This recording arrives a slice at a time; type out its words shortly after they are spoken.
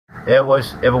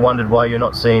Ever wondered why you're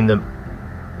not seeing the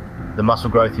muscle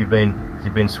growth you've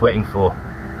been sweating for?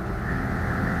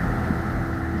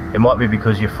 It might be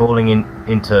because you're falling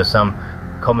into some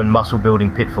common muscle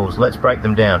building pitfalls. Let's break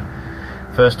them down.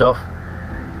 First off,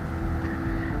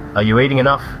 are you eating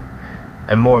enough?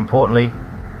 And more importantly,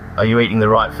 are you eating the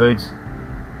right foods?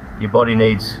 Your body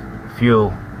needs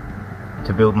fuel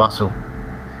to build muscle,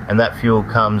 and that fuel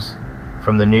comes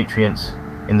from the nutrients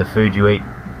in the food you eat.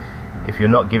 If you're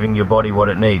not giving your body what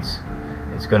it needs,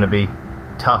 it's going to be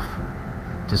tough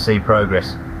to see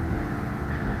progress.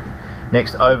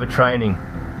 Next, overtraining.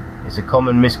 It's a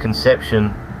common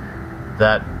misconception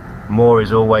that more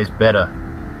is always better,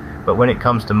 but when it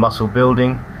comes to muscle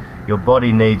building, your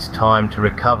body needs time to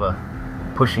recover.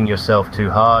 Pushing yourself too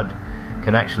hard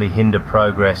can actually hinder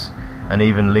progress and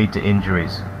even lead to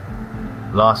injuries.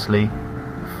 Lastly,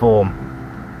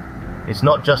 form. It's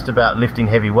not just about lifting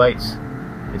heavy weights,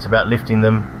 it's about lifting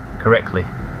them correctly.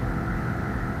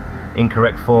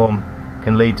 Incorrect form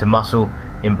can lead to muscle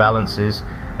imbalances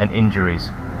and injuries.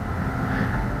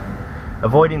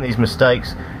 Avoiding these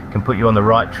mistakes can put you on the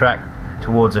right track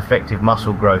towards effective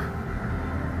muscle growth.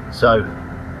 So,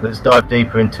 let's dive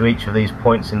deeper into each of these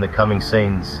points in the coming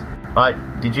scenes.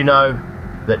 Did you know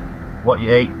that what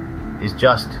you eat is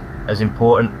just as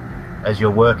important as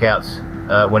your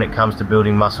workouts when it comes to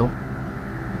building muscle?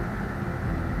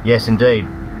 Yes, indeed.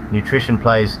 Nutrition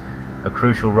plays a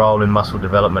crucial role in muscle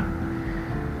development.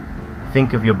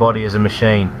 Think of your body as a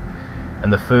machine,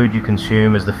 and the food you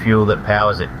consume as the fuel that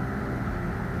powers it.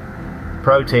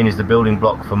 Protein is the building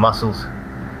block for muscles.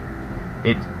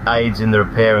 It aids in the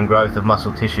repair and growth of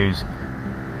muscle tissues,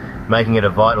 making it a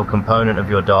vital component of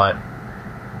your diet.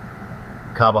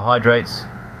 Carbohydrates,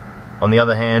 on the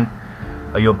other hand,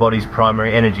 are your body's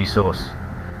primary energy source,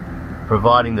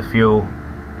 providing the fuel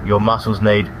your muscles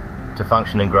need to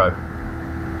function and grow.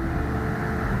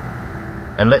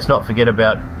 And let's not forget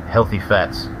about healthy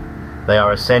fats. They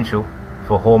are essential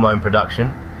for hormone production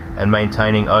and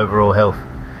maintaining overall health,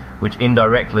 which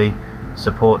indirectly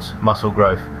supports muscle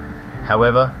growth.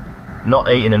 However, not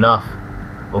eating enough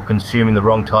or consuming the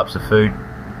wrong types of food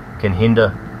can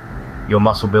hinder your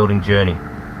muscle building journey.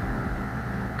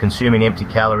 Consuming empty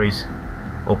calories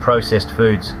or processed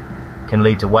foods can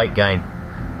lead to weight gain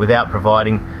without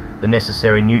providing the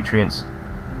necessary nutrients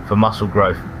for muscle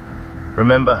growth.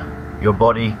 Remember, your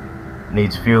body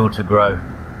needs fuel to grow.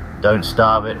 Don't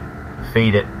starve it,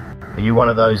 feed it. Are you one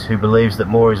of those who believes that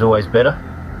more is always better?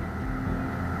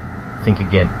 Think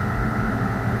again.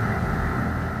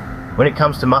 When it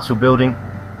comes to muscle building,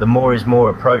 the more is more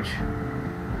approach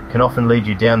can often lead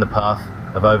you down the path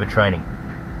of overtraining.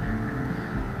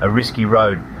 A risky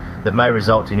road that may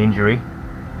result in injury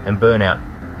and burnout.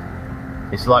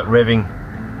 It's like revving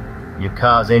your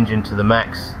car's engine to the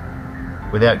max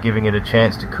without giving it a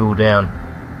chance to cool down.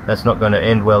 That's not going to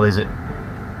end well, is it?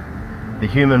 The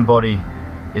human body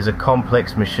is a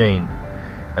complex machine,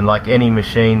 and like any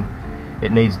machine,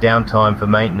 it needs downtime for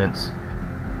maintenance.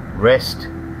 Rest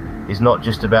is not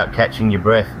just about catching your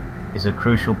breath, it's a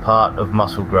crucial part of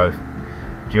muscle growth.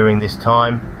 During this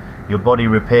time, your body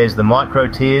repairs the micro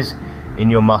tears in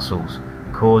your muscles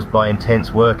caused by intense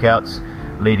workouts,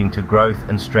 leading to growth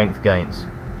and strength gains.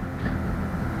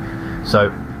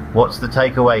 So, what's the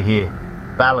takeaway here?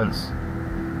 Balance.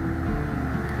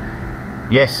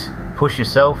 Yes, push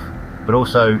yourself, but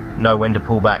also know when to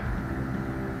pull back.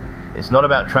 It's not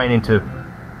about training to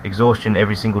exhaustion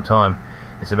every single time.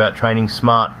 It's about training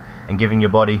smart and giving your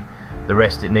body the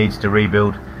rest it needs to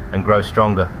rebuild and grow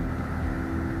stronger.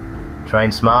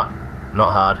 Train smart,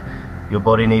 not hard. Your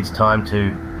body needs time to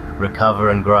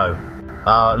recover and grow.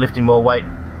 Lifting more weight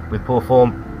with poor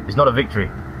form is not a victory.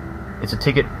 It's a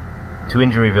ticket to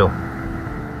Injuryville.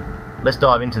 Let's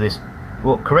dive into this.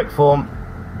 Well, correct form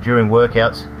during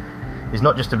workouts is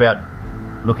not just about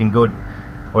looking good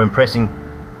or impressing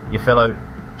your fellow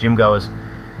gym goers.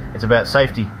 It's about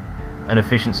safety and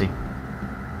efficiency.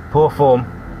 Poor form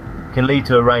can lead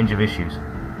to a range of issues,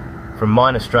 from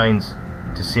minor strains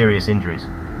to serious injuries.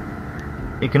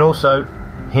 It can also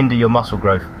hinder your muscle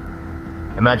growth.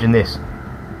 Imagine this.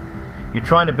 You're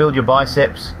trying to build your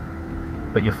biceps,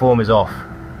 but your form is off.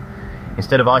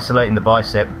 Instead of isolating the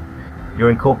bicep, you're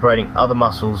incorporating other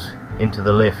muscles into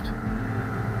the lift.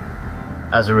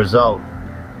 As a result,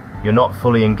 you're not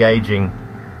fully engaging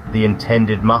the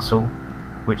intended muscle,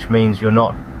 which means you're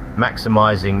not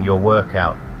maximizing your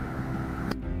workout.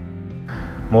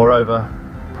 Moreover,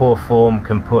 poor form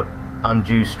can put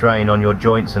undue strain on your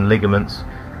joints and ligaments,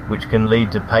 which can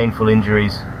lead to painful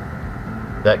injuries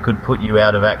that could put you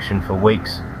out of action for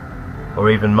weeks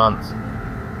or even months.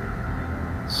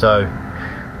 So,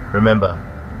 remember,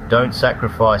 Don't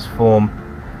sacrifice form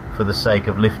for the sake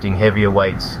of lifting heavier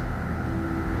weights.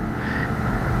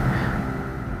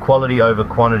 Quality over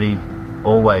quantity,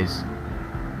 always.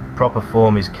 Proper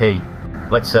form is key.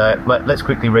 Let's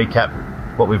quickly recap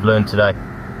what we've learned today.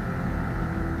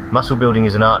 Muscle building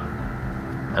is an art,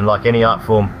 and like any art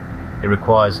form, it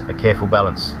requires a careful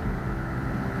balance.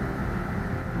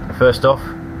 First off,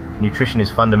 nutrition is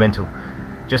fundamental.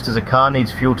 Just as a car needs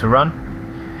fuel to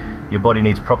run, your body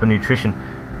needs proper nutrition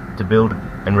to build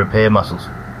and repair muscles.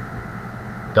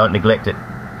 Don't neglect it.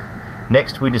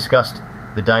 Next, we discussed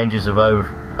the dangers of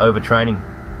overtraining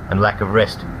and lack of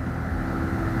rest.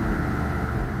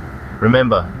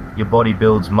 Remember, your body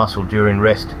builds muscle during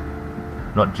rest,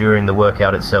 not during the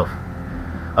workout itself.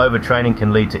 Overtraining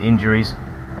can lead to injuries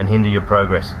and hinder your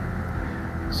progress.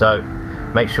 So,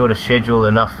 make sure to schedule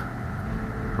enough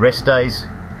rest days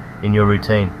in your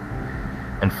routine.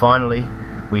 And finally,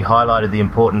 we highlighted the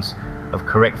importance of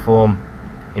correct form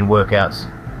in workouts.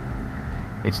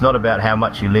 It's not about how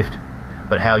much you lift,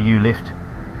 but how you lift.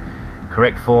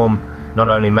 Correct form not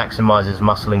only maximizes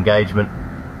muscle engagement,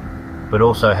 but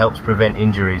also helps prevent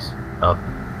injuries.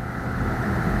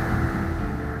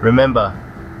 Remember,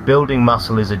 building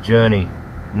muscle is a journey,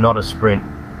 not a sprint.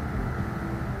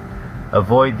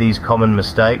 Avoid these common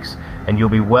mistakes and you'll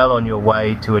be well on your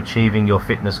way to achieving your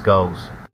fitness goals.